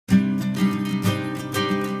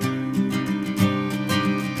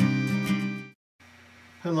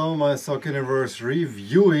Hello, my soccer universe,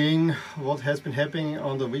 reviewing what has been happening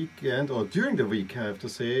on the weekend, or during the week, I have to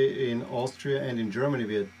say, in Austria and in Germany.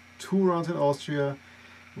 We had 2 rounds in Austria.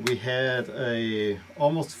 We had a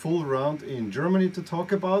almost full round in Germany to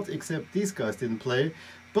talk about, except these guys didn't play,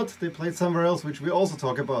 but they played somewhere else, which we also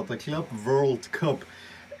talk about, the Club World Cup.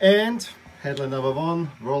 And headline number 1,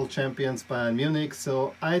 world champions Bayern Munich.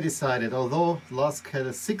 So I decided, although LASK had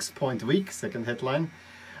a 6-point week, second headline,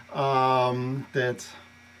 that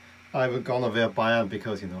I was gonna wear Bayern,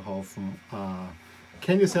 because you know how often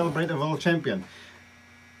can you celebrate a world champion.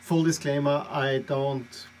 Full disclaimer, I don't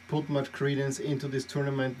put much credence into this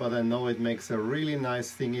tournament, but I know it makes a really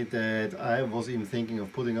nice thingy that I was even thinking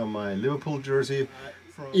of putting on my Liverpool jersey.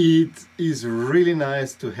 It is really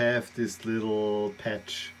nice to have this little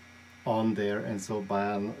patch on there, and so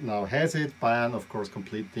Bayern now has it. Bayern, of course,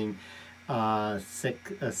 completing a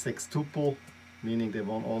Sextuple, meaning they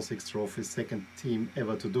won all 6 trophies, second team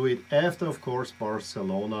ever to do it, after, of course,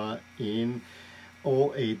 Barcelona in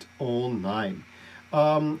 08-09.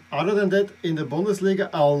 Other than that, in the Bundesliga,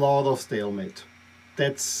 a lot of stalemate.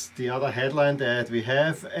 That's the other headline that we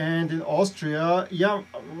have. And in Austria, yeah,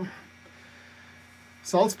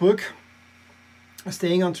 Salzburg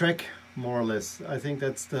staying on track, more or less. I think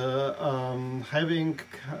that's the having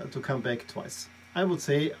to come back twice. I would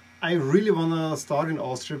say I really want to start in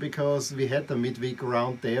Austria because we had the midweek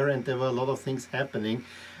round there and there were a lot of things happening.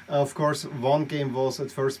 Of course, one game was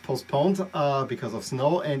at first postponed because of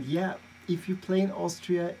snow, and yeah, if you play in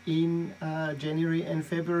Austria in January and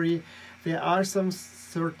February, there are some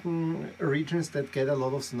certain regions that get a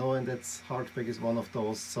lot of snow, and that's Salzburg is one of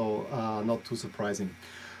those, so not too surprising.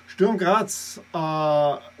 Sturm Graz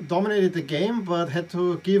dominated the game, but had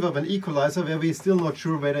to give up an equalizer where we're still not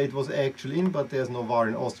sure whether it was actually in, but there's no VAR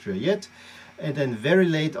in Austria yet. And then very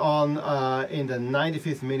late on, in the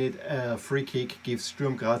 95th minute, free kick gives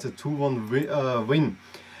Sturm Graz a 2-1 win.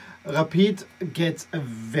 Rapid gets a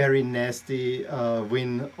very nasty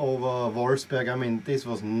win over Wolfsburg. I mean, this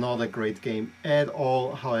was not a great game at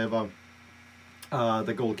all. However,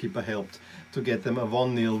 the goalkeeper helped to get them a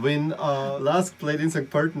 1-0 win. LASK played in St.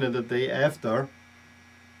 Pölten the day after,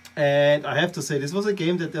 and I have to say this was a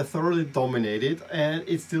game that they thoroughly dominated, and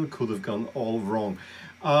it still could have gone all wrong.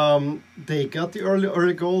 They got the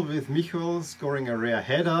early goal with Michel scoring a rare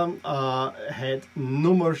header, had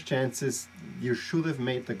numerous chances. You should have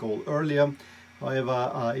made the goal earlier.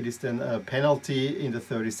 However, it is then a penalty in the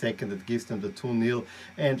 32nd that gives them the 2-0.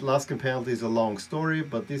 And LASK penalty is a long story,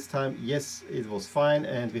 but this time, yes, it was fine.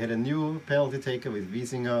 And we had a new penalty taker with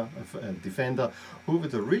Wiesinger, a defender, who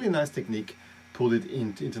with a really nice technique put it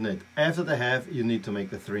into net. After the half, you need to make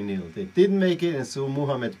the 3-0. They didn't make it, and so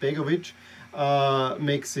Muhamed Begovic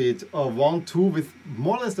makes it a 1-2 with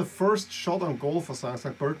more or less the first shot on goal for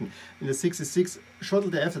St. Pölten. In the 66th,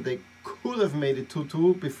 shortly after, they could have made it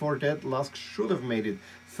 2-2. Before that, LASK should have made it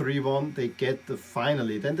 3-1. They get the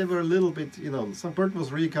finally. Then they were a little bit, you know, St. Pölten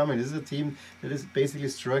was really coming. This is a team that is basically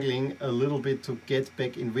struggling a little bit to get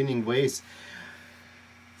back in winning ways.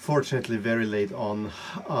 Fortunately, very late on,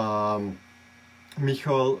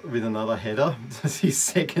 Michel with another header. That's his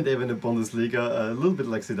second ever in the Bundesliga, a little bit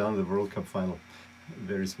like Zidane in the World Cup final.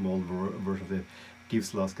 Very small version of that.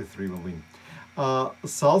 Gives LASK a 3-1 win.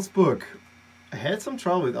 Salzburg had some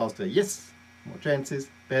trouble with Austria. Yes, more chances,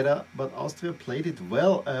 better, but Austria played it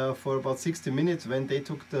well for about 60 minutes when they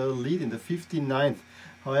took the lead in the 59th.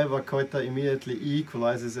 However, Koita immediately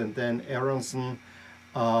equalizes, and then Aronson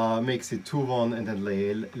makes it 2-1, and then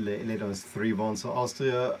later on it's 3-1. So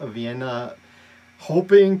Austria, Vienna,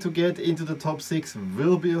 hoping to get into the top 6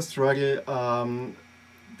 will be a struggle.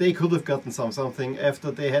 They could have gotten something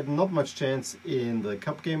after they had not much chance in the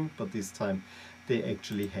cup game, but this time they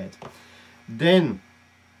actually had. Then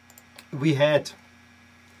we had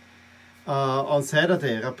on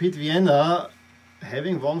Saturday Rapid Vienna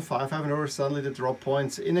having won 5-5 in a row. Suddenly they drop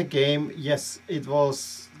points in a game. Yes, it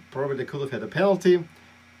was probably they could have had a penalty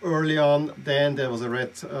early on. Then there was a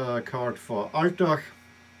red card for Altach.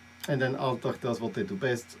 And then Altach does what they do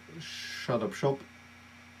best, shut up shop.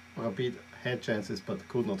 Rapid had chances but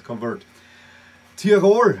could not convert.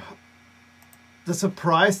 Tirol, the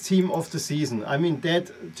surprise team of the season. I mean,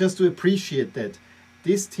 that, just to appreciate that,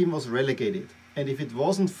 this team was relegated. And if it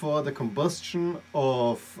wasn't for the combustion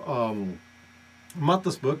of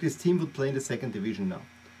Mattersburg, this team would play in the second division now.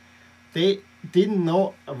 They didn't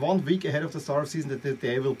know 1 week ahead of the start of the season that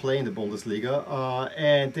they will play in the Bundesliga,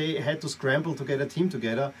 and they had to scramble to get a team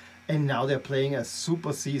together, and now they're playing a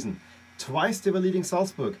super season. Twice they were leading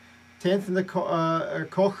Salzburg. 10th in the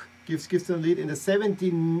Koch gives them the lead. In the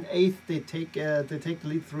 78th they take the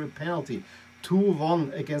lead through a penalty.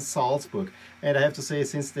 2-1 against Salzburg. And I have to say,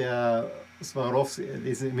 since they are Swarovski,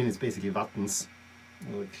 I mean, it's basically Wattens,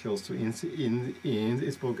 close to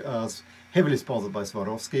Innsbruck, heavily sponsored by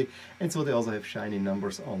Swarovski, and so they also have shiny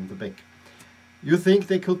numbers on the back. You think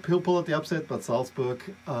they could pull at the upset, but Salzburg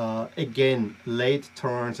again late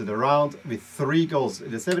turns it around with 3 goals. In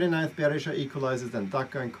the 79th, Berisha equalizes, then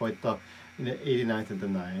Daka and Koita in the 89th and the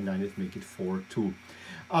 90th make it 4-2.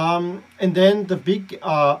 And then the big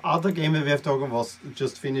other game that we have talked about was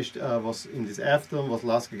just finished, was in this afternoon, was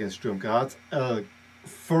LASK against Sturm Graz.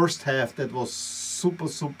 First half that was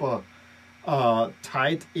super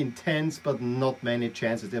tight, intense, but not many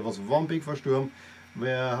chances. There was one big for Sturm,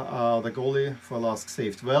 where the goalie for LASK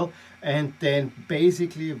saved well, and then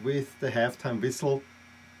basically with the halftime whistle,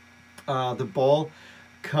 the ball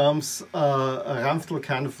comes, Ramftl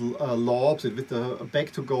kind of lobs it with the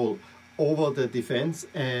back to goal over the defense,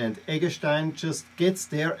 and Eggestein just gets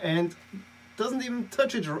there and doesn't even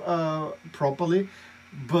touch it properly,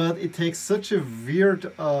 but it takes such a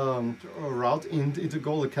weird route into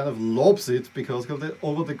goal, it kind of lobs it because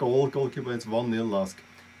over the goalkeeper. It's 1-0 LASK.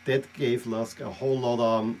 That gave LASK a whole lot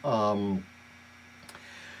of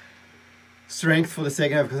strength for the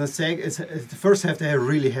second half, because the first half they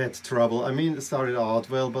really had trouble. I mean, it started out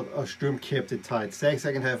well, but Sturm kept it tight.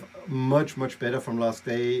 Second half much better from LASK.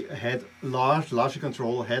 They had larger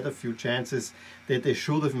control, had a few chances that they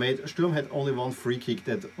should have made. Sturm had only one free kick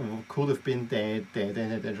that could have been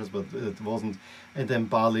dangerous, but it wasn't. And then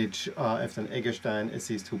Balic after an Eggestein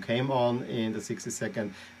assist, who came on in the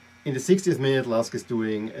 62nd. In the 60th minute, LASK is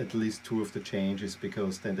doing at least 2 of the changes,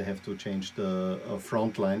 because then they have to change the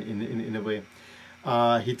front line in a way.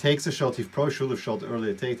 He takes a shot, he probably should have shot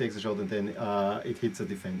earlier, takes a shot, and then it hits a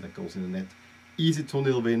defender, goes in the net. Easy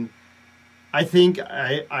 2-0 win. I think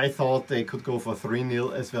I thought they could go for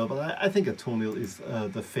 3-0 as well, but I think a 2-0 is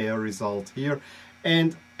the fair result here.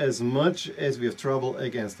 And as much as we have trouble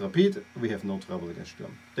against Rapid, we have no trouble against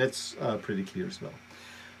Sturm. That's pretty clear as well.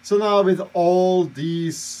 So now with all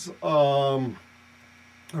these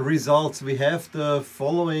results, we have the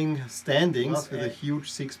following standings with a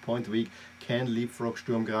huge 6-point week. Can leapfrog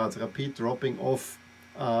Sturm Graz. Rapid dropping off,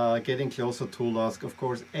 getting closer to LASK. Of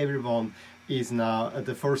course, everyone is now,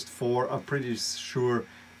 the first 4 are pretty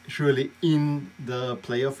surely in the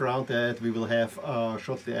playoff round that we will have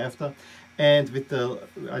shortly after. And with the,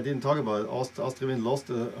 I didn't talk about it, Austria lost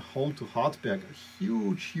home to Hartberg.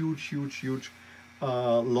 Huge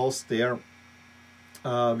loss there,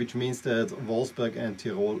 which means that Wolfsburg and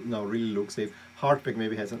Tirol now really look safe. Hartberg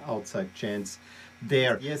maybe has an outside chance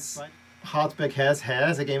there. Yes, right. Hartberg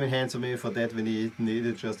has a game in hand, so maybe for that we need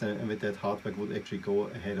it just, and with that Hartberg would actually go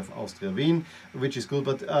ahead of Austria Wien, which is good.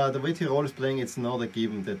 But the way Tirol is playing, it's not a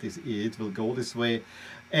given that it will go this way.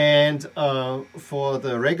 And for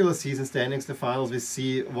the regular season standings, the finals, we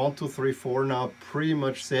see 1, 2, 3, 4 now pretty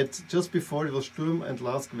much set. Just before it was Sturm and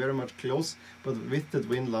LASK very much close, but with that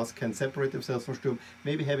win, LASK can separate themselves from Sturm,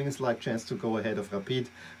 maybe having a slight chance to go ahead of Rapid,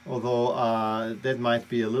 although that might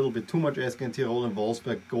be a little bit too much asking. Tirol and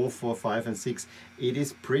Wolfsburg go for 5 and 6. It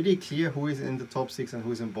is pretty clear who is in the top 6 and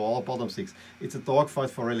who is in bottom 6. It's a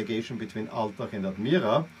dogfight for relegation between Altach and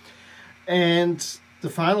Admira. And the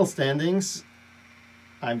final standings,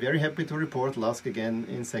 I'm very happy to report LASK again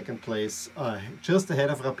in 2nd place, just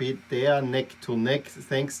ahead of Rapid. They are neck to neck,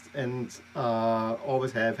 thanks, and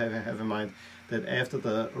always have in mind that after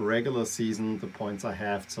the regular season the points are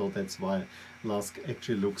halved, so that's why LASK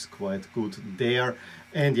actually looks quite good there.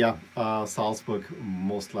 And yeah, Salzburg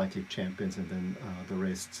most likely champions, and then the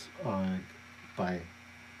rest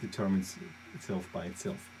determines itself by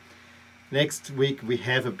itself. Next week we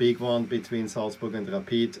have a big one between Salzburg and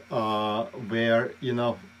Rapid, where, you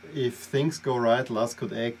know, if things go right, LASK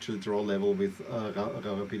could actually draw level with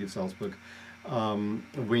Rapid if Salzburg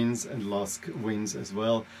wins and LASK wins as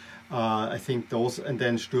well. I think those, and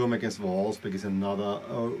then Sturm against Wolfsburg is another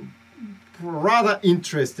rather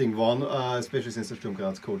interesting one, especially since the Sturm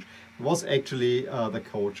Graz coach was actually the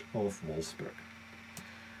coach of Wolfsburg.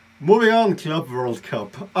 Moving on, Club World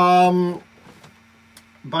Cup.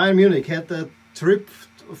 Bayern Munich had the trip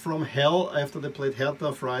from hell after they played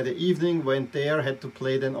Hertha Friday evening, went there, had to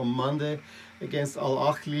play then on Monday against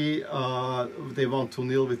Al-Ahly. They won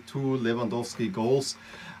 2-0 with 2 Lewandowski goals.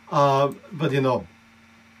 But you know,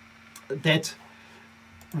 that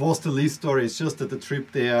was the least story. It's just that the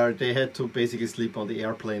trip there, they had to basically sleep on the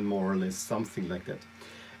airplane, more or less, something like that.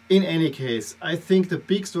 In any case, I think the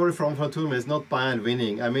big story from the tournament is not Bayern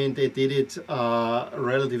winning. I mean, they did it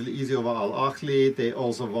relatively easy over Al-Ahly. They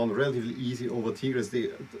also won relatively easy over Tigres.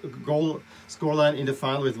 The goal scoreline in the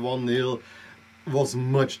final with 1-0 was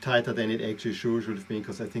much tighter than it actually should have been,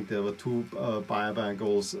 because I think there were two Bayern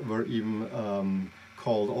goals were even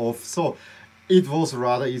called off. So it was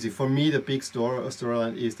rather easy. For me, the big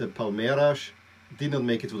storyline is that Palmeiras did not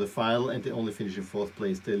make it to the final and they only finished in 4th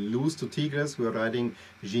place. They lose to Tigres, who are riding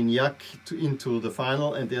Gignac into the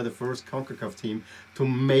final, and they're the first CONCACAF team to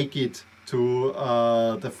make it to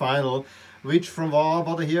the final, which from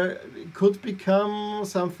what I hear could become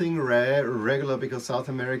something regular, because South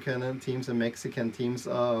American teams and Mexican teams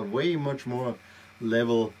are way much more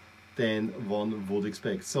level than one would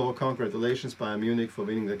expect. So congratulations Bayern Munich for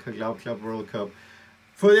winning the Club World Cup.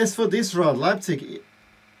 For this round, Leipzig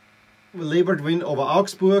labored win over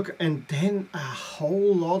Augsburg, and then a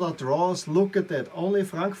whole lot of draws. Look at that, only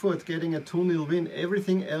Frankfurt getting a 2-0 win.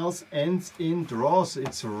 Everything else ends in draws.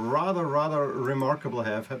 It's rather remarkable, I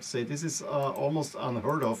have to say. This is almost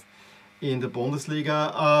unheard of in the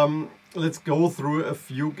Bundesliga. Let's go through a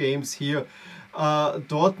few games here.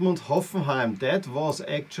 Dortmund-Hoffenheim, that was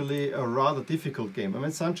actually a rather difficult game. I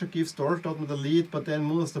mean, Sancho gives Dortmund the lead, but then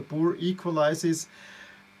Munas de Boer equalizes.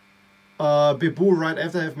 Bebu right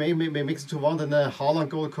after have makes it to 1, then the Haaland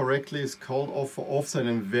goal correctly is called off for offside,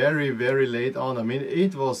 and very late on. I mean,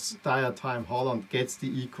 it was dire time. Haaland gets the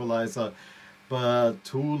equalizer, but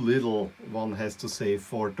too little, one has to say,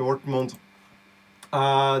 for Dortmund.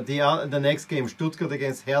 The next game, Stuttgart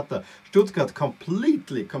against Hertha. Stuttgart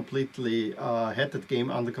completely had that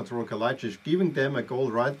game under control. Kalajdzic giving them a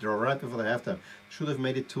goal right before the halftime. Should have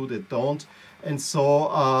made it 2, they don't. And so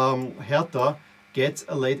Hertha gets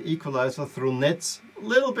a late equalizer through nets. A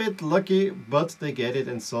little bit lucky, but they get it,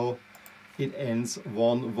 and so it ends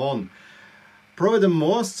 1-1. Probably the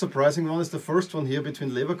most surprising one is the first one here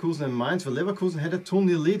between Leverkusen and Mainz, where Leverkusen had a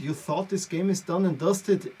 2-0 lead. You thought this game is done and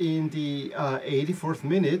dusted in the 84th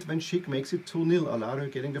minute when Schick makes it 2-0,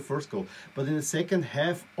 Alario getting the first goal. But in the second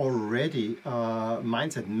half already,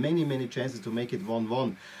 Mainz had many chances to make it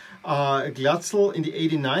 1-1. Glatzel in the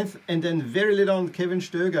 89th, and then very late on, Kevin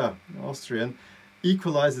Stöger, Austrian,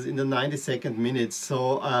 equalizes in the 92nd minute,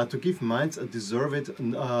 so to give Mainz a deserved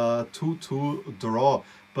 2-2 draw.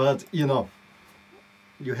 But you know,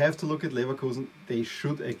 you have to look at Leverkusen. They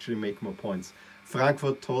should actually make more points.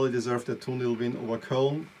 Frankfurt totally deserved a 2-0 win over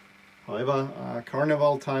Köln. However,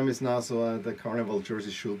 carnival time is now, so the carnival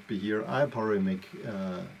jersey should be here. I'll probably make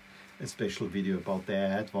a special video about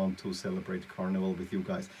that one to celebrate carnival with you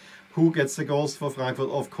guys. Who gets the goals for Frankfurt?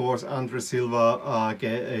 Of course, Andre Silva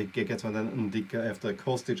gets one, then Ndika after a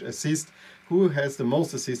Kostic assist. Who has the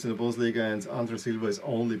most assists in the Bundesliga? And Andre Silva is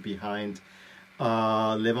only behind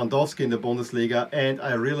Lewandowski in the Bundesliga. And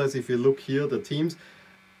I realize if you look here, the teams,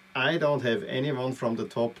 I don't have anyone from the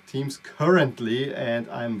top teams currently, and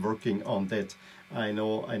I'm working on that. I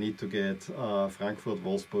know I need to get Frankfurt,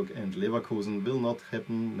 Wolfsburg and Leverkusen. Will not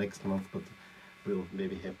happen next month, but will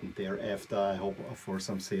maybe happen thereafter. I hope for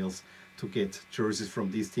some sales to get jerseys from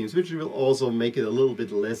these teams, which will also make it a little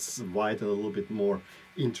bit less white and a little bit more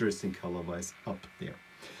interesting color-wise up there.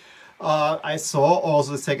 I saw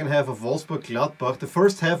also the second half of Wolfsburg-Gladbach. The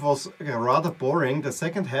first half was rather boring. The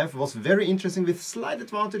second half was very interesting with slight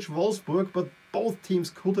advantage Wolfsburg, but both teams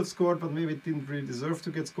could have scored, but maybe it didn't really deserve to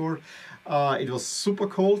get scored. It was super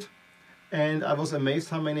cold. And I was amazed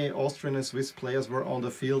how many Austrian and Swiss players were on the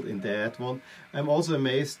field in that one. I'm also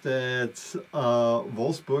amazed that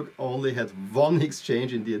Wolfsburg only had 1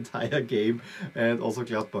 exchange in the entire game, and also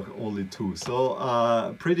Gladbach only 2.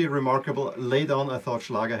 So pretty remarkable. Late on I thought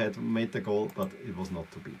Schlager had made the goal, but it was not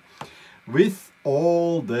to be. With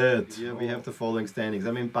all that, here we have the following standings.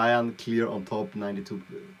 I mean, Bayern clear on top, 92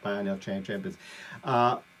 Bayern are champions.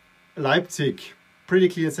 Leipzig pretty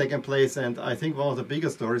clear in second place, and I think one of the bigger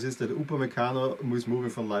stories is that Upamecano is moving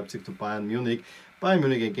from Leipzig to Bayern Munich. Bayern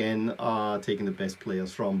Munich again taking the best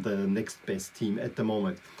players from the next best team at the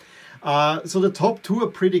moment. So the top 2 are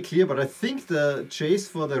pretty clear, but I think the chase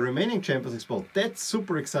for the remaining Champions League spot, that's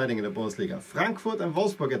super exciting in the Bundesliga. Frankfurt and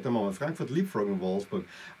Wolfsburg at the moment, Frankfurt leapfrogging Wolfsburg,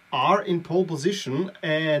 are in pole position,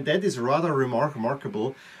 and that is rather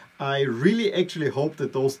remarkable. I really actually hope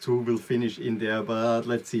that those 2 will finish in there, but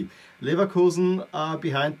let's see. Leverkusen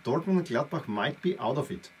behind Dortmund and Gladbach might be out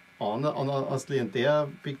of it, honestly, and their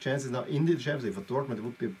big chances now in the Champions League. For Dortmund it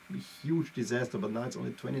would be a huge disaster, but now it's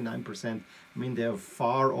only 29%. I mean, they're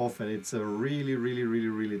far off, and it's a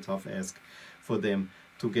really tough ask for them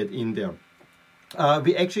to get in there.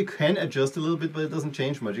 We actually can adjust a little bit, but it doesn't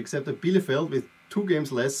change much, except that Bielefeld with 2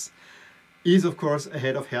 games less is of course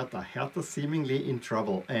ahead of Hertha. Hertha seemingly in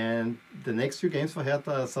trouble, and the next few games for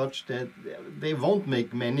Hertha are such that they won't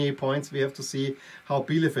make many points. We have to see how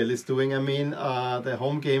Bielefeld is doing. I mean, the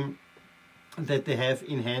home game that they have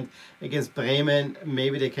in hand. Against Bremen,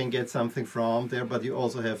 maybe they can get something from there, but you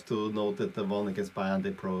also have to note that the one against Bayern,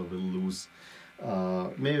 they probably will lose.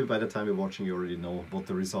 Maybe by the time you're watching, you already know what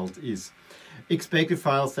the result is. Expected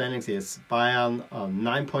final standings, yes. Bayern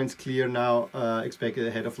 9 points clear now, expected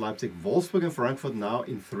ahead of Leipzig. Wolfsburg and Frankfurt now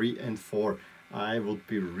in 3 and 4. I would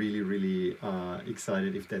be really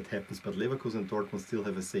excited if that happens, but Leverkusen and Dortmund still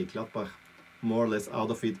have a say. Gladbach more or less out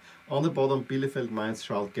of it. On the bottom, Bielefeld, Mainz,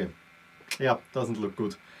 Schalke. Yeah, doesn't look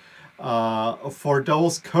good. For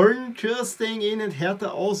those, Köln just staying in and Hertha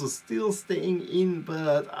also still staying in,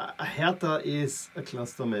 but Hertha is a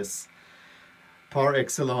cluster mess par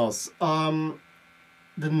excellence.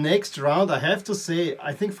 The next round, I have to say,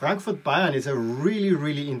 I think Frankfurt-Bayern is a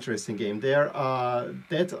really interesting game.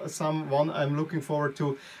 That's someone I'm looking forward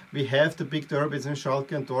to. We have the big derbies in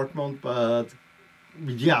Schalke and Dortmund, but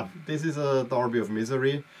yeah, this is a derby of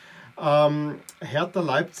misery.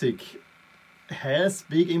 Hertha-Leipzig has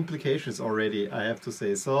big implications already, I have to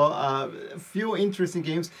say. So a few interesting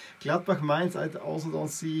games. Gladbach-Mainz, I also don't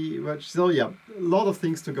see much. So yeah, a lot of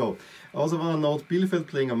things to go. I also want to note Bielefeld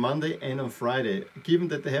playing on Monday and on Friday. Given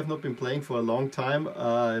that they have not been playing for a long time,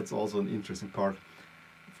 it's also an interesting part.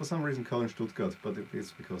 For some reason, Köln-Stuttgart, but it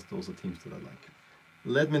is because those are teams that I like.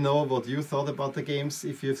 Let me know what you thought about the games.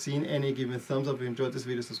 If you've seen any, give me a thumbs up. If you enjoyed this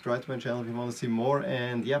video, subscribe to my channel if you want to see more.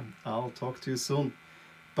 And yeah, I'll talk to you soon.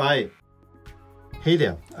 Bye. Hey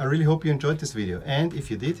there, I really hope you enjoyed this video, and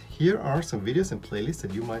if you did, here are some videos and playlists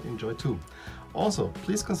that you might enjoy too. Also,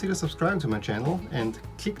 please consider subscribing to my channel and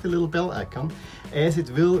click the little bell icon, as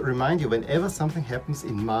it will remind you whenever something happens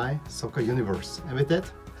in my soccer universe. And with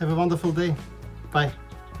that, have a wonderful day. Bye.